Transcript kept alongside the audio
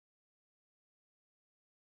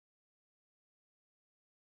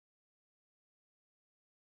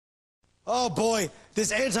Oh, boy,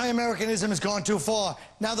 this anti-Americanism has gone too far.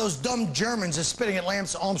 Now those dumb Germans are spitting at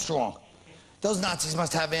Lance Armstrong. Those Nazis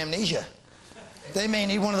must have amnesia. They may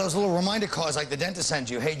need one of those little reminder cards like the dentist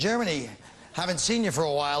sends you. Hey, Germany, haven't seen you for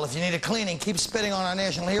a while. If you need a cleaning, keep spitting on our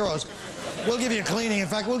national heroes. We'll give you a cleaning. In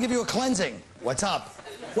fact, we'll give you a cleansing. What's up?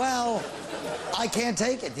 Well, I can't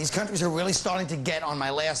take it. These countries are really starting to get on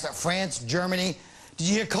my last. France, Germany. Did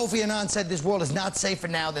you hear Kofi Annan said this world is not safer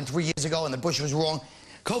now than 3 years ago and the Bush was wrong?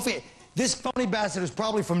 Kofi, this phony bastard who's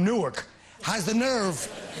probably from Newark, has the nerve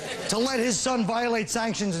to let his son violate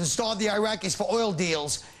sanctions and starve the Iraqis for oil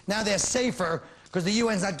deals. Now they're safer because the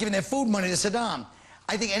UN's not giving their food money to Saddam.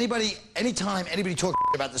 I think anytime anybody talks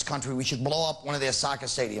about this country, we should blow up one of their soccer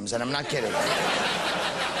stadiums, and I'm not kidding.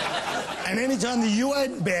 And anytime the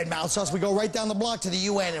UN badmouths us, we go right down the block to the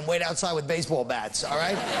UN and wait outside with baseball bats, all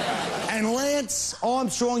right? And Lance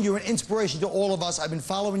Armstrong, you're an inspiration to all of us. I've been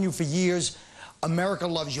following you for years. America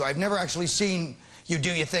loves you. I've never actually seen you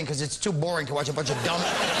do your thing because it's too boring to watch a bunch of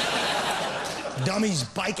dummies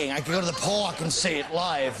biking. I could go to the park and see it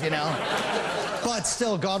live, you know? But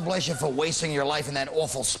still, God bless you for wasting your life in that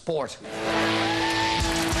awful sport.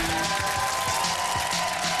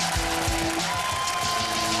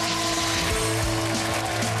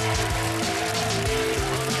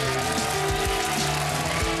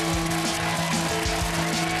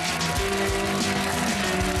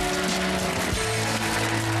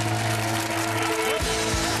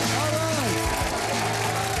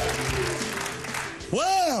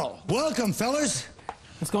 Welcome, fellas.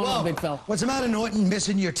 What's going on, big fella? What's the matter, Norton?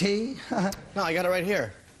 Missing your tea? No, I got it right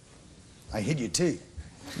here. I hid your tea.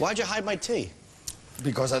 Why'd you hide my tea?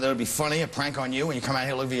 Because I thought it'd be funny, a prank on you, when you come out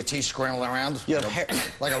here looking for your tea scrambling around. You have hair.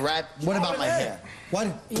 Like a rat. What about my hair? What?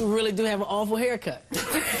 You really do have an awful haircut.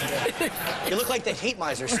 You look like the hate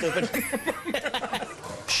miser, stupid.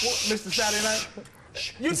 Mr. Saturday Night?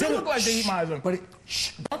 You do look like the heat miser. But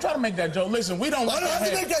don't try to make that joke. Listen, we don't like that. I don't have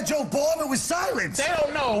to make that joke, Bob. It was silence. They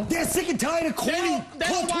don't know. They're sick and tired of corny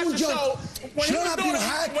cartoon jokes. Shut up, you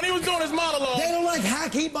hack. When he was doing his monologue. They don't like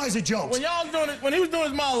hack heat miser jokes. When he was doing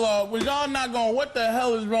his monologue, was y'all not going, what the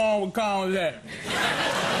hell is wrong with Colin's head?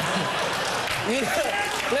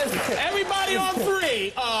 Everybody on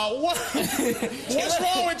three. What's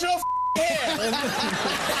wrong with your hair?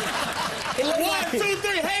 1, 2,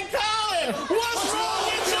 3. Hey, Colin, what's wrong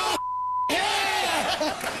with your hair?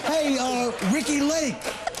 Hey, Ricky Lake,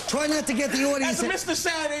 try not to get the audience. That's Mr.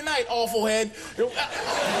 Saturday Night, awful head.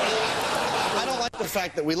 I don't like the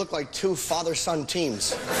fact that we look like two father-son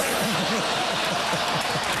teams.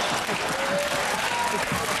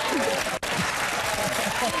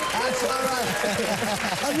 That's all right.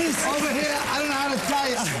 At least over here, I don't know how to tell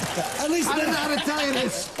you. At least I don't know how to tell you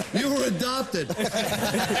this. You were adopted.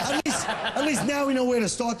 At least now we know where to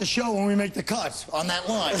start the show when we make the cuts on that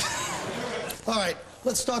line. All right,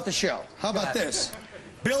 let's start the show. How about this?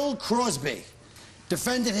 Bill Crosby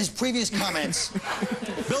defended his previous comments.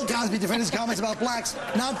 Bill Cosby defended his comments about blacks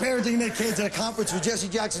not parenting their kids at a conference with Jesse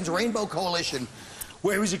Jackson's Rainbow Coalition,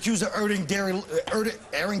 where he was accused of airing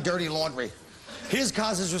dirty laundry. Here's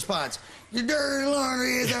Cosby's response. Your dirty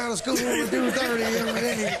laundry is out of school at 2:30 every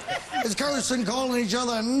day. It's cursing, calling each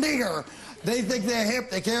other a nigger. They think they're hip,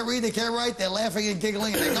 they can't read, they can't write, they're laughing and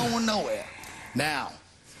giggling, and they're going nowhere. Now.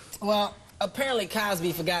 Well, apparently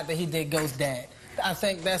Cosby forgot that he did Ghost Dad. I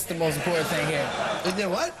think that's the most important thing here. He did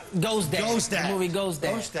what? Ghost Dad. Ghost Dad. The movie Ghost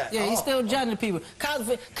Dad. Ghost Dad. Yeah, he's still judging people.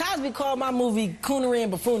 Cosby called my movie coonery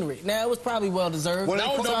and buffoonery. Now, it was probably well-deserved. Well,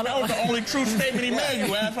 that was the only true statement he made,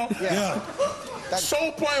 you asshole. Yeah.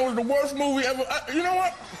 Soul Plane was the worst movie ever. You know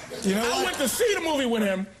what? I went to see the movie with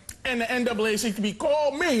him, and the NAACP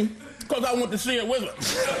called me because I went to see it with him.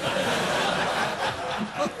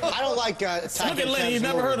 I don't like Look at Lenny, he's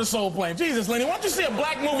never heard of Soul Plane. Jesus, Lenny, why don't you see a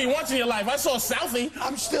black movie once in your life? I saw Southie.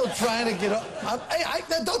 I'm still trying to get up. Hey,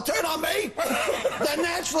 don't turn on me. The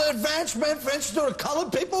National Advancement for Institute of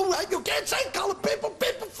Colored People, right? You can't say colored people.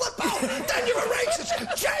 People flip out. Then you're a racist.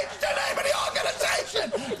 Change the name of the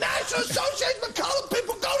organization. National Association of Colored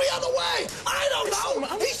People, go the other way. I don't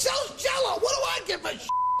know. He sells Jell-O. What do I give a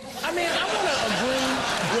I mean, I want to agree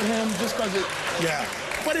with him just because it... Yeah.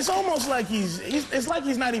 But it's almost like it's like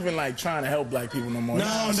he's not even like trying to help black people no more.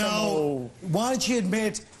 No. Why don't you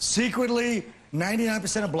admit, secretly,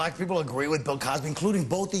 99% of black people agree with Bill Cosby, including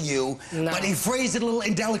both of you. No. But he phrased it a little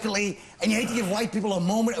indelicately, and you hate to give white people a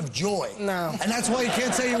moment of joy. No. And that's why you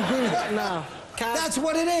can't say you agree with it. No. That's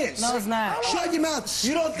what it is. No, it's not. Shut your mouth.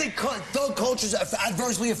 You don't think thug culture is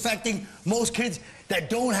adversely affecting most kids? that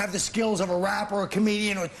don't have the skills of a rapper or a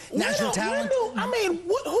comedian or natural talent?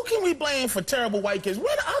 Who can we blame for terrible white kids?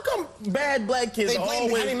 How come bad black kids are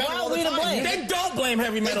always... heavy metal all the time. They don't blame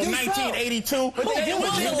heavy metal. 1982. But when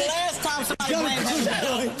was the last time somebody blamed heavy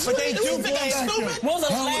metal? But they do blame... When was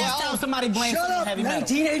the last time somebody blamed heavy metal?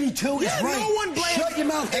 1982 is right. No one blames... Shut your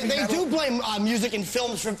mouth, heavy They metal. do blame music and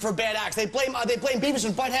films for bad acts. They blame Beavis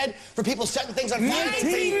and Butthead for people setting things on fire.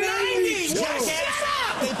 1990! Jackass!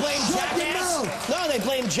 They blame Jackass. No, they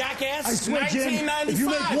blame Jackass. I swear, Jim, 1995. if you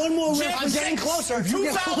make one more reference... I'm getting closer. If you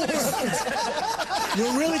get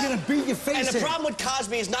you're really going to beat your face And the in. problem with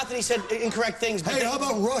Cosby is not that he said incorrect things, but... Hey, how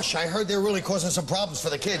about Rush? I heard they're really causing some problems for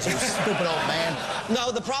the kids, you stupid old man.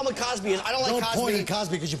 No, the problem with Cosby is I don't like Cosby... Don't point at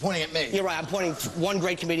Cosby because you're pointing at me. You're right, I'm pointing one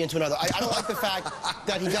great comedian to another. I don't like the fact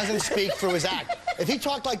that he doesn't speak through his act. If he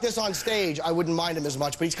talked like this on stage, I wouldn't mind him as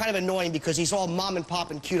much, but he's kind of annoying because he's all mom and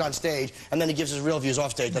pop and cute on stage, and then he gives his real views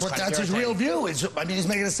off stage. But that's his real view. I mean, he's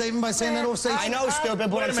making a statement by saying that off stage. I know, stupid,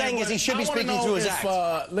 but what I'm saying is he should be speaking through his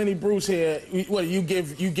act. Lenny Bruce here, what, you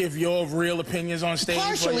give your real opinions on stage?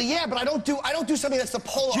 Partially, yeah, but I don't do something that's the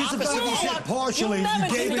polar Just opposite. about you said partially, you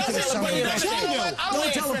gave it to the summer.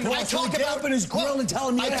 Don't tell him partially. Get up in his grill and tell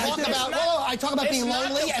him you I talk about being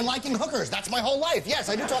lonely and liking hookers. That's my whole life. Yes,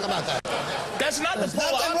 I do talk about that. That's not the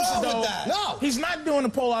polar opposite, though. No. He's not doing the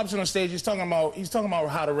polar opposite on stage. He's talking about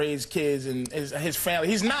how to raise kids and his family.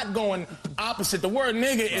 He's not going opposite. The word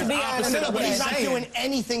nigga is opposite of what He's he's not saying. doing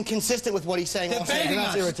anything consistent with what he's saying. They're baiting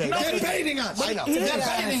us. They're baiting us. I know. They're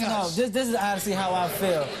baiting us. No, this is honestly how I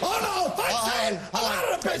feel. Oh, no, I'm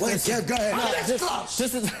out of the business. Wait, go ahead.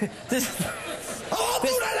 I'll do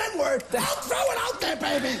that N-word. I'll throw it out there,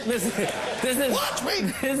 baby. Listen, watch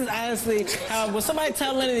me. This is honestly how when somebody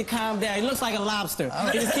tell Lenny to calm down, he looks like a lobster.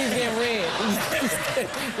 He just keeps getting red.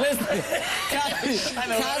 Listen,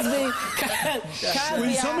 Cosby.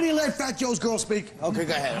 Will somebody let Fat Joe's girl speak? Okay,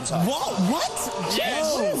 go ahead. I'm sorry. What?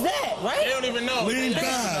 Yes. What is that, right? They don't even know. Lean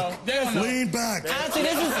back. They don't know. Lean back. Honestly,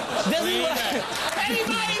 this is what...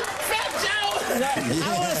 Anybody, Fat Joe? I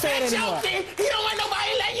don't want to say it anymore. He don't want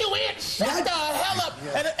nobody let you in. Shut the hell up.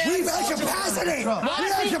 We've had capacity. We've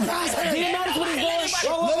had capacity. Do you notice what he's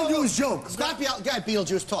doing? Let him do his joke. Scott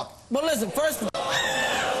Beetlejuice, talk. But listen, first of all,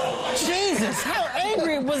 Jesus, how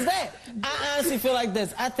angry was that? I honestly feel like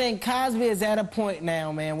this. I think Cosby is at a point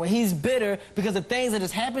now, man, where he's bitter because of things that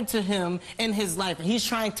has happened to him in his life. And he's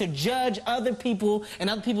trying to judge other people and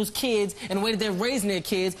other people's kids and the way that they're raising their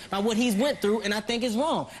kids by what he's went through, and I think is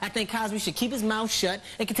wrong. I think Cosby should keep his mouth shut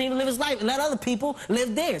and continue to live his life and let other people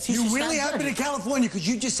live theirs. You really have been in California because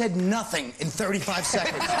you just said nothing in 35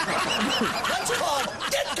 seconds. That's called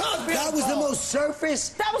get Cosby. That was the most surface.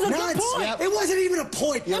 That was a good point. Yep. It wasn't even a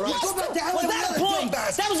point. You're right. Go back to Was that a point?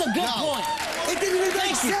 That was a good point. It didn't even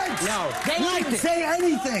make sense. No. They He liked didn't it. say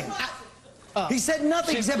anything. He said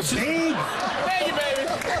nothing except vague. Thank you, baby.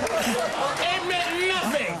 It meant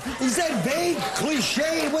nothing. He said vague,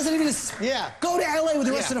 cliche. It wasn't even a... Yeah. Go to L.A. with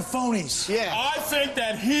the rest of the phonies. Yeah. I think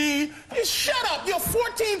that shut up. You're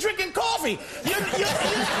 14 drinking coffee. Shut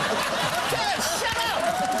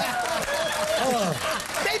up.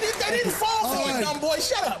 They didn't fall for it, dumb boy.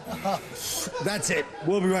 Shut up. That's it.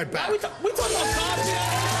 We'll be right back. We talking about Cosby.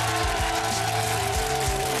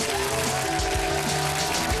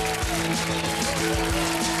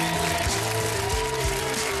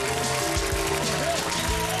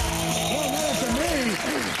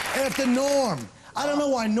 After Norm. I don't know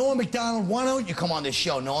why Norm MacDonald, why don't you come on this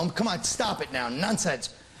show, Norm? Come on, stop it now.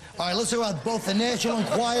 Nonsense. All right, let's talk about both the National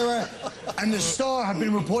Enquirer and the Star have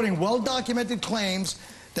been reporting well-documented claims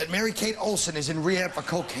that Mary-Kate Olsen is in rehab for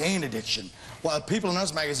cocaine addiction, while People in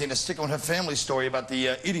Us magazine is sticking with her family story about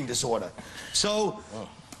the eating disorder. So,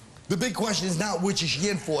 the big question is not which is she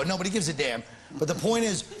in for. Nobody gives a damn. But the point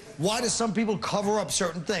is, why do some people cover up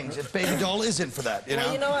certain things if Baby Doll is in for that, you know?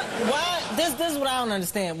 Well, you know what? Why? This is what I don't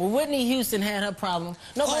understand. When Whitney Houston had her problem,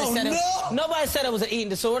 nobody said it was an eating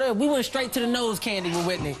disorder. We went straight to the nose candy with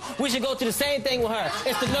Whitney. We should go to the same thing with her.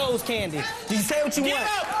 It's the nose candy. You can say what you want.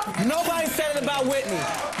 Nobody said it about Whitney.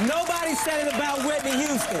 Nobody said it about Whitney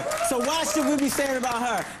Houston. So why should we be saying it about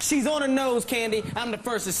her? She's on a nose candy. I'm the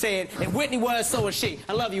first to say it. If Whitney was, so is she.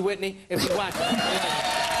 I love you, Whitney, if you watch it.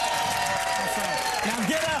 Now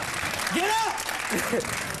get up! Get up!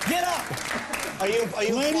 Get up! Are you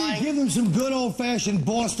Lenny, implying... give them some good old-fashioned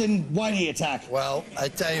Boston Whitey attack. Well, I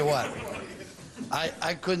tell you what.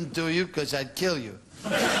 I couldn't do you because I'd kill you.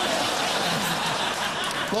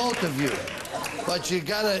 Both of you. But you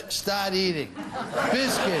gotta start eating.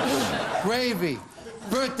 Biscuits, gravy,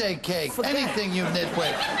 birthday cake, anything you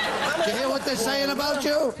nitwit. You hear what they're saying about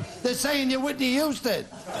you? They're saying you're Whitney Houston.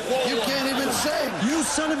 You can't even sing. You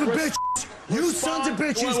son of a bitch! You sons of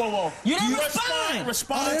bitches. Whoa. You didn't respond.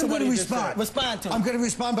 Respond to what he just said. Respond to it. I'm going to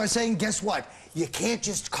respond by saying, guess what? You can't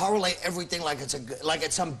just correlate everything like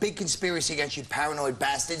it's some big conspiracy against you paranoid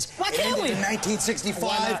bastards. Why can't we? In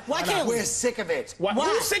 1965. Why can't we? We're sick of it. Why?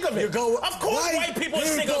 Who's sick of it? Of course white people are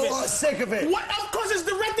sick of it. Sick of it. What? Of course it's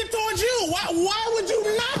directed towards you. Why would you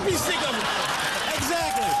not be sick of it?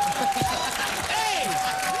 Exactly. Hey!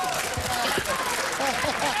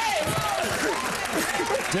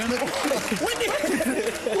 Damn it.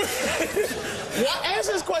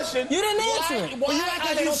 Answer this question. You didn't answer it. Well, you act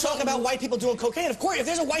like they don't talk about white people doing cocaine. Of course, if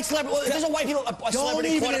there's a white celebrity, if there's a white people, a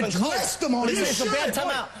celebrity caught up in coke. Them on It's a bad time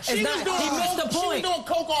out. He missed the point. She was doing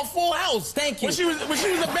coke on Full House. Thank you. When she was a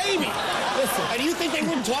baby. Listen. And you think they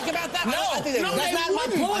wouldn't talk about that? No, I think they would. that's not my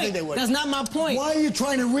point. I think they would. That's not my point. Why are you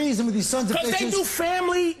trying to reason with these sons of bitches? Because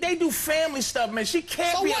they do family stuff, man. She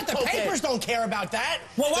can't So be what? The papers don't care about that.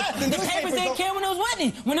 Well, what? The papers didn't care when it was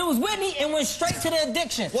Whitney. When it was Whitney, it went straight to the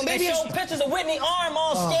addiction. Well, maybe they showed pictures of Whitney's arm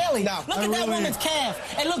all scaly. No, Look at that woman's calf.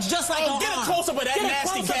 It looks just like her arm. Get a close-up of that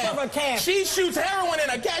nasty calf. Of her calf. She shoots heroin in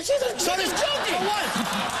her calf. She's a junkie. For what?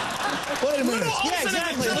 Wait a minute. Yeah,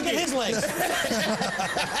 exactly. Look at his legs.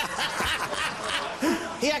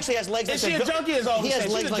 He actually has legs like Is she a junkie? Is all he has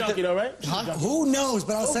legs She's a like junkie, though, right? Huh? Who knows?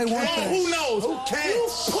 But I'll say one thing. Who knows? Who cares? You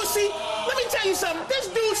pussy. Let me tell you something. This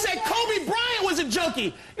dude said Kobe Bryant was a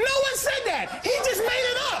junkie. No one said that. He just made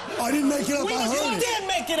it up. I didn't make it up. I heard it. did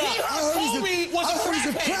make it up. He heard Kobe was a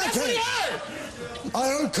crackhead. That's what he heard. I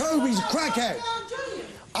heard Kobe's a crackhead.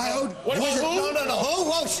 I heard. What about who? No.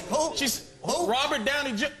 Who? She's Robert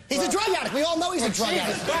Downey Jr. He's a drug addict. We all know he's a drug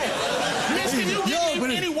addict. Miss, can you give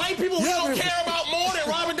me any white people we don't care about more than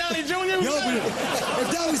Robert Downey Jr.?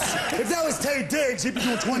 If that was Tay Diggs, he'd be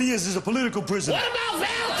doing 20 years as a political prisoner. What about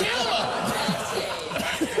Val Kilmer?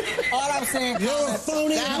 All I'm saying, You're a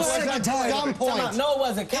phony. That was a dumb point. No, it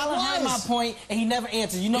wasn't. Colin heard my point, and he never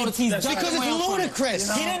answered. You notice he's Because it's ludicrous.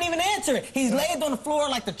 He didn't even answer it. He's laid on the floor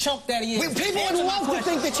like the chump that he is. People would love to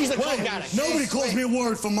think that she's a coke addict. Nobody calls me a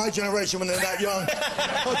word from my generation when they're that young.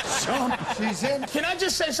 Chump. She's in. Can I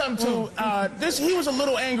just say something too? He was a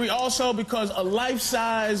little angry also because a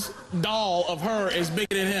life-size doll of her is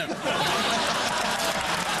bigger than him.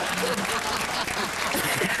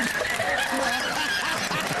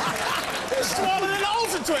 Smaller than the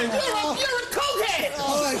Olsen twins. You're a cokehead.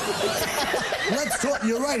 All right. Let's talk.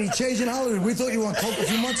 You're right. He changed in Hollywood. We thought you were on coke a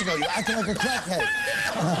few months ago. You acting like a crackhead.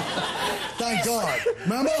 Thank God.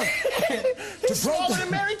 Remember? He's smaller than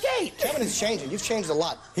Mary Kate. Kevin is changing. You've changed a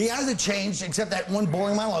lot. He hasn't changed except that one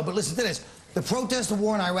boring monologue. But listen to this. The protest of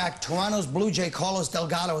war in Iraq, Toronto's Blue Jay Carlos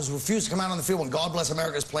Delgado has refused to come out on the field when God Bless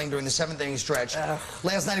America is playing during the 7th-inning stretch.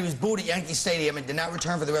 Last night he was booed at Yankee Stadium and did not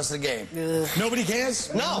return for the rest of the game. Nobody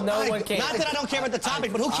cares? No one cares. Not that I don't care about the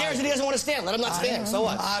topic, but who cares that he doesn't want to stand? Let him not stand. So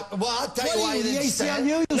what? Well, I'll tell you why he didn't stand.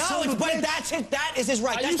 No, but that is his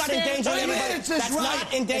right. That's not endangering anybody. That's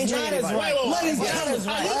not endangering anybody. Let him Are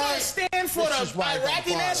you going to stand for the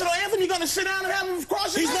Iraqi national anthem? You're going to sit down and have him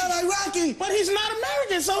cross your He's not Iraqi. But he's not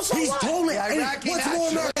American, so He's what? totally Iraqi. What's more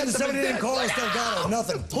American than 7-inning Carlos Delgado?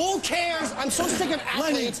 Nothing. Who cares? I'm so sick of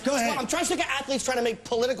athletes. Lenny, go ahead. I'm sick of athletes trying to make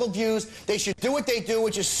political views. They should do what they do,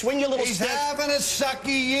 which is swing your little stick. He's having a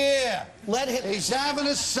sucky year. Let him. He's having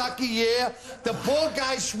a sucky year. The poor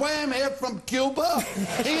guy swam here from Cuba.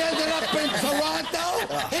 He ended up in Toronto.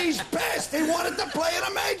 He's pissed. He wanted to play in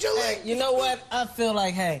a major league. You know what? I feel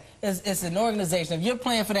like, hey, it's an organization. If you're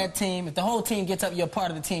playing for that team, if the whole team gets up, you're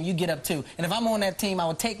part of the team, you get up too. And if I'm on that team, I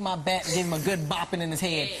would take my bat and give him a good bopping in his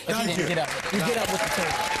head if he didn't get up. You get up with the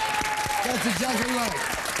team. That's exactly right.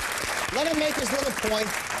 Let him make his little point.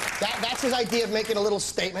 That's his idea of making a little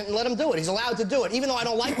statement, and let him do it. He's allowed to do it. Even though I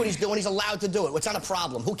don't like what he's doing, he's allowed to do it. It's not a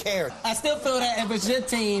problem. Who cares? I still feel that if it's your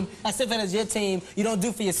team, you don't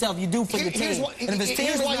do for yourself, you do for your team. Here's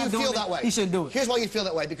why you feel that way. He shouldn't do it. Here's why you feel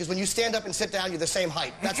that way, because when you stand up and sit down, you're the same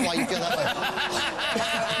height. That's why you feel that way.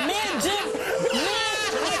 Me and Jim,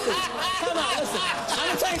 listen, come on, listen. I'm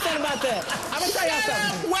going to tell you something about that. I'm going to tell y'all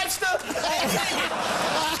something. Webster.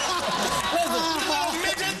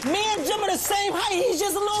 Me and Jim are the same height. He's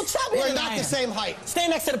just a little chubby. We're not the same height. Stand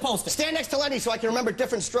next to the poster. Stand next to Lenny so I can remember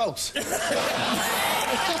different strokes. We'll be right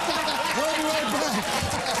back.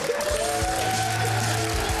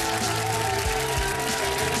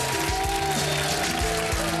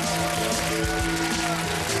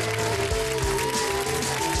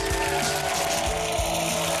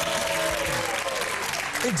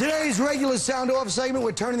 In today's regular Sound Off segment,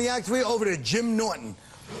 we're turning the Act 3 over to Jim Norton.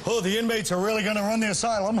 Oh, the inmates are really going to run the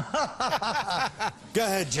asylum. Go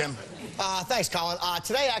ahead, Jim. Thanks, Colin.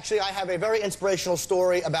 Today, actually, I have a very inspirational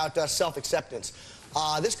story about self-acceptance.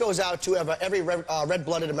 This goes out to every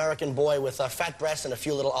red-blooded American boy with fat breasts and a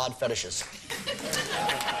few little odd fetishes.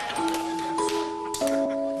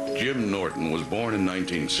 Jim Norton was born in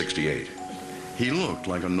 1968. He looked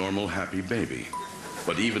like a normal, happy baby.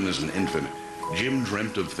 But even as an infant, Jim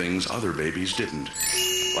dreamt of things other babies didn't,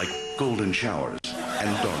 like golden showers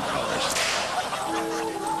and dog collars.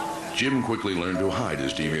 Jim quickly learned to hide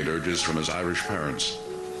his deviant urges from his Irish parents,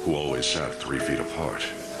 who always sat 3 feet apart.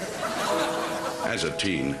 As a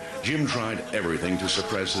teen, Jim tried everything to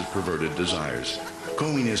suppress his perverted desires,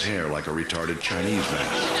 combing his hair like a retarded Chinese man,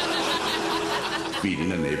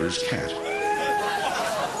 feeding a neighbor's cat,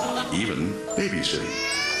 even babysitting.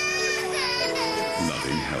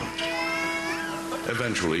 Nothing helped.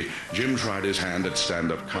 Eventually, Jim tried his hand at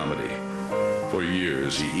stand-up comedy. For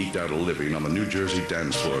years, he eked out a living on the New Jersey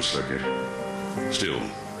dance floor circuit. Still,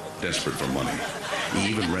 desperate for money, he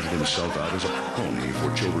even rented himself out as a pony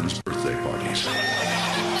for children's birthday parties.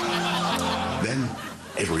 Then,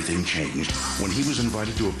 everything changed when he was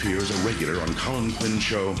invited to appear as a regular on Colin Quinn's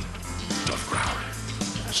show, Tough Crowd.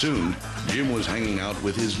 Soon, Jim was hanging out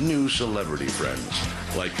with his new celebrity friends,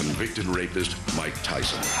 like convicted rapist Mike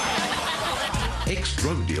Tyson,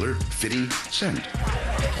 ex-drug dealer 50 Cent,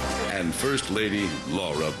 and First Lady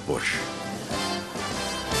Laura Bush.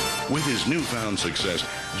 With his newfound success,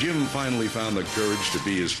 Jim finally found the courage to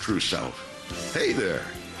be his true self. Hey there,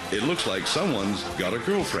 it looks like someone's got a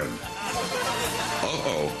girlfriend.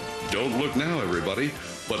 Uh-oh, don't look now, everybody,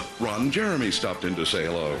 but Ron Jeremy stopped in to say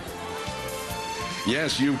hello.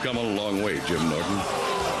 Yes, you've come a long way, Jim Norton.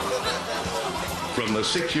 From the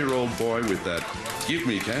 6-year-old boy with that give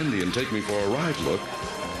me candy and take me for a ride look,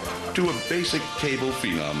 to a basic cable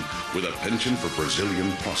phenom with a penchant for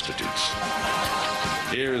Brazilian prostitutes.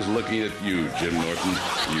 Here's looking at you, Jim Norton,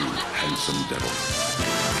 you handsome devil.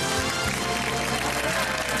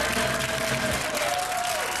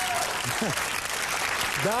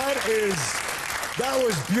 That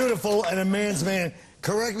was beautiful and a man's man.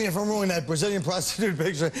 Correct me if I'm wrong, that Brazilian prostitute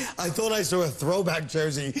picture, I thought I saw a throwback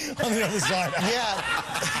jersey on the other side. Yeah.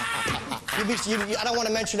 I don't want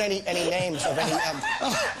to mention any names of any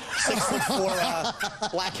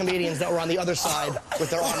 6'4" black comedians that were on the other side with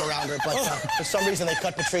their arm around her, but for some reason they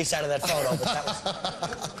cut Patrice out of that photo, but that was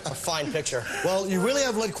a fine picture. Well, you really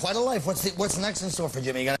have led quite a life. What's next in store for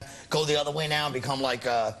Jimmy? You gonna go the other way now and become like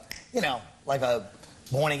like a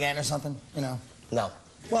born again or something, No.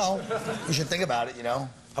 Well, you should think about it,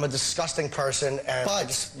 I'm a disgusting person, and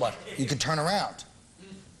what? You could turn around.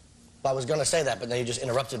 Well, I was going to say that, but then you just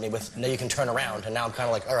interrupted me with, now you can turn around, and now I'm kind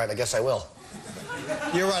of like, all right, I guess I will.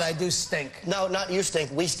 You're right, I do stink. No, not you stink,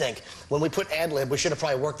 we stink. When we put ad-lib, we should have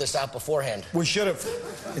probably worked this out beforehand. We should have.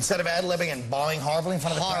 Instead of ad-libbing and bombing horribly in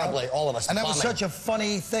front of the crowd. Horribly, all of us. And that was such a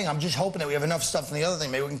funny thing. I'm just hoping that we have enough stuff in the other thing.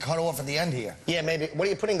 Maybe we can cut off at the end here. Yeah, maybe. What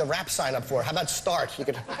are you putting the rap sign up for? How about start? You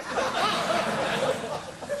could...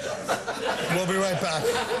 We'll be right back.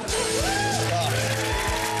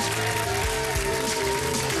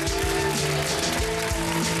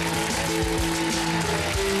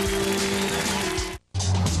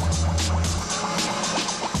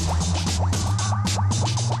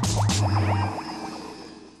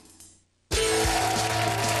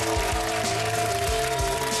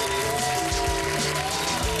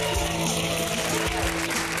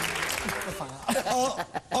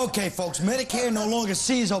 Okay, folks, Medicare no longer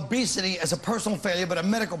sees obesity as a personal failure, but a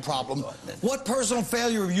medical problem. What personal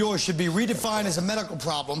failure of yours should be redefined as a medical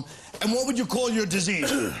problem, and what would you call your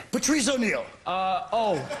disease? Patrice O'Neill.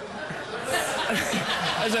 I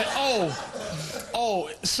said,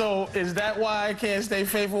 so is that why I can't stay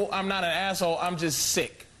faithful? I'm not an asshole, I'm just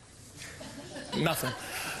sick. Nothing.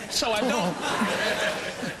 So I don't...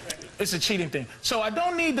 It's a cheating thing. So I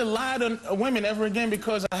don't need to lie to women ever again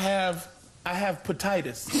because I have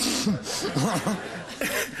Patrice.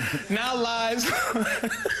 Now lies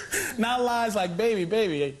like,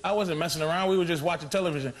 baby, I wasn't messing around. We were just watching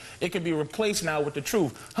television. It could be replaced now with the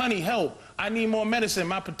truth. Honey, help. I need more medicine.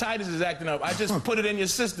 My Patrice is acting up. I just put it in your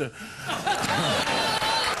sister.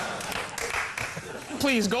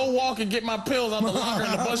 Please, go walk and get my pills out the locker in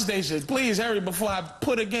the bus station. Please, hurry before I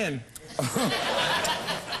put again.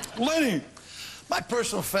 Lenny, my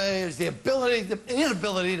personal failure is the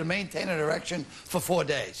inability to maintain an erection for 4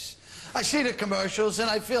 days. I see the commercials and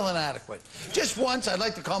I feel inadequate. Just once, I'd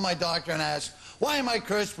like to call my doctor and ask, why am I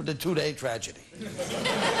cursed with a 2-day tragedy?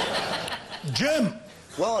 Jim.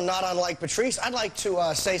 Well, and not unlike Patrice, I'd like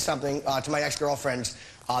to say something to my ex-girlfriends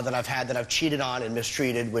that I've had, that I've cheated on and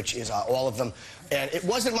mistreated, which is all of them. And it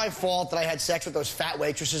wasn't my fault that I had sex with those fat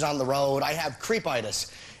waitresses on the road. I have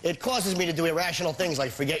creepitis. It causes me to do irrational things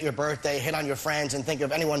like forget your birthday, hit on your friends, and think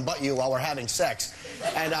of anyone but you while we're having sex.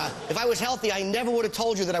 And if I was healthy, I never would have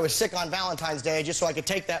told you that I was sick on Valentine's Day just so I could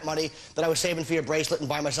take that money that I was saving for your bracelet and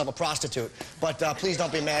buy myself a prostitute. But please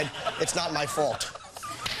don't be mad. It's not my fault.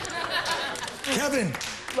 Kevin.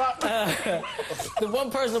 The one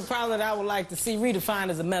personal problem that I would like to see redefined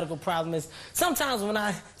as a medical problem is sometimes when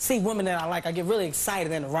I see women that I like, I get really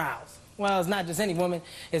excited and aroused. Well, it's not just any woman,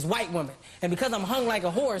 it's white women. And because I'm hung like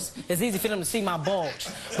a horse, it's easy for them to see my bulge.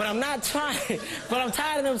 But I'm not trying, but I'm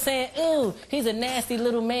tired of them saying, ew, he's a nasty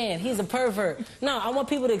little man, he's a pervert. No, I want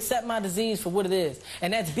people to accept my disease for what it is.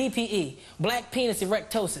 And that's BPE, black penis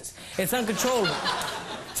erectosis. It's uncontrollable.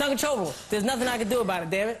 It's uncontrollable. There's nothing I can do about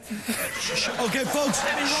it, damn it. Okay, folks.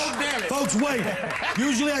 Folks, wait.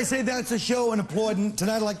 Usually I say that's a show and applaud. And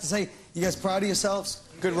tonight I'd like to say, you guys proud of yourselves?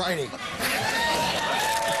 Good writing.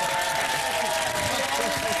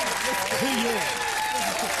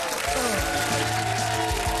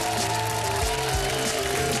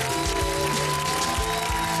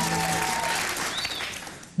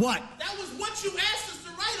 What? That was what you asked us to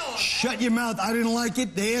write on. Shut your mouth. I didn't like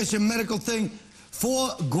it. They asked you a medical thing. Four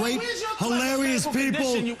great, hilarious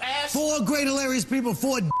people. Four great, hilarious people.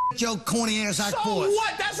 Four joke, corny ass act So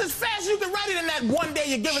what? That's as fast as you can write it in that one day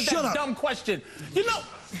you give us that dumb question. You know.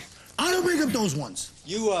 I don't bring up those ones.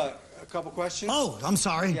 You, a couple questions? Oh, I'm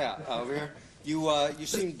sorry. Yeah, over here. You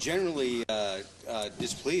seem generally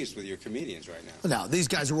displeased with your comedians right now. No, these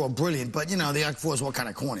guys are all brilliant, but, you know, the Act 4 is all kind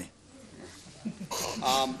of corny.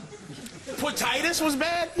 Titus was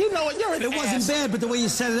bad? You know what? You're an It wasn't bad, but the way you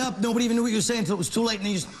set it up, nobody even knew what you were saying until it was too late, and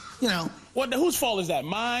you just, you know. Whose fault is that?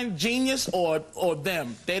 Mine, Genius, or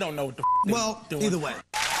them? They don't know what the f they're doing. Well, either way.